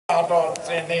adot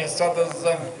in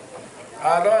Sutherland.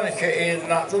 I don't think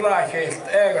not the like it,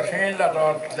 ever seen that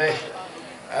on the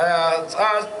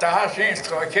Tashin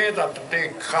Stockade at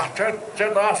the Cutter to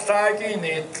last again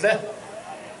it.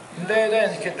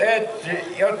 Then get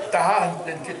edge, your hand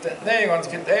and get the name on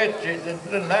get edge,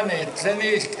 the nanny,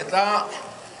 Tennis, get out.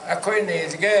 A queen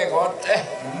is gay, what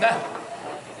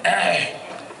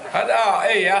Hada,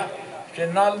 eh, she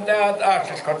not that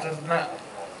artist got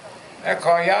a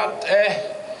coyat,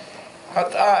 eh.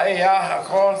 Had ja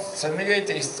gekocht, ze niet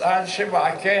is aan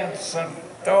Shibaken, ze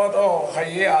todo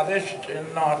gejaardig in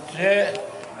Noordje,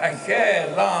 en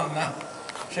geen land,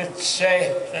 zit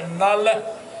ze in nalle,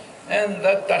 en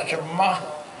dat je ma,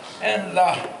 en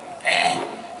la,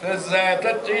 ze zei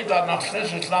dat die dan nog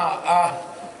steeds is na,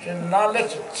 ze nalle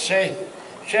zit ze,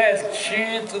 ze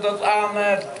ziet dat aan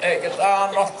het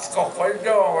aan nog gekocht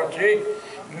wordt,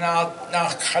 na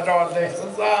kadalde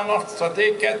så nog så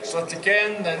det så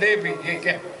tiken det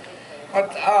bygge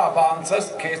att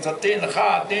avans ke så tin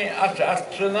khati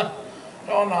asna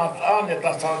ona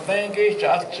anita så tänki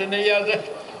asna ja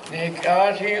ni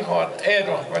kashi hot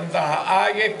ero vanda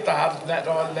age ta det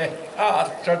olle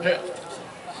så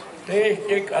det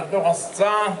gick att då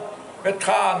stan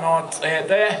betranot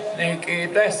det ni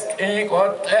gides in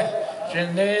gott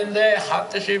Jenende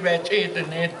hatte sie betete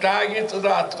nicht Tage zu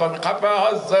dat kon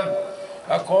kapazem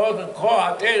a ko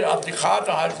hat at die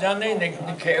Karte hat ja nicht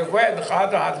gewet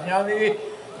hat ja nicht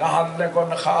da hat der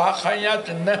kon khayat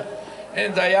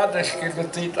in da ja das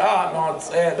gibt not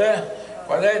ede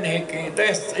weil nicht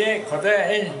das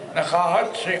in na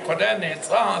hat sie koden nicht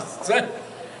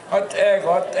hat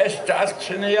Gott es das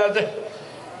schnell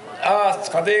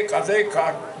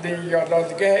kade die ja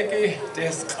das gegi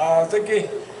das kazegi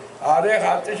Are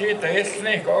hatte sie das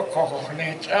nicht gekocht,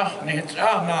 nicht nachher, nicht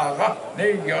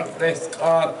das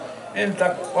gerade in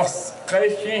der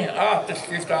Kostkirche, das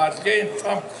gibt das gehen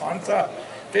zum Konzert,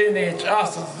 die nicht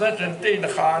so sitzen, die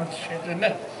kann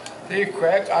nicht, die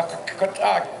Quäck,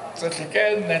 Kontakt, so sie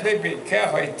kennen, die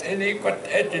Kerheit, die Gott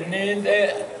hätte nicht,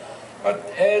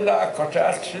 und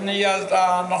Kontakt nicht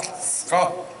da noch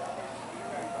so.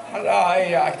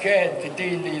 Ja, kennt die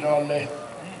Lieder.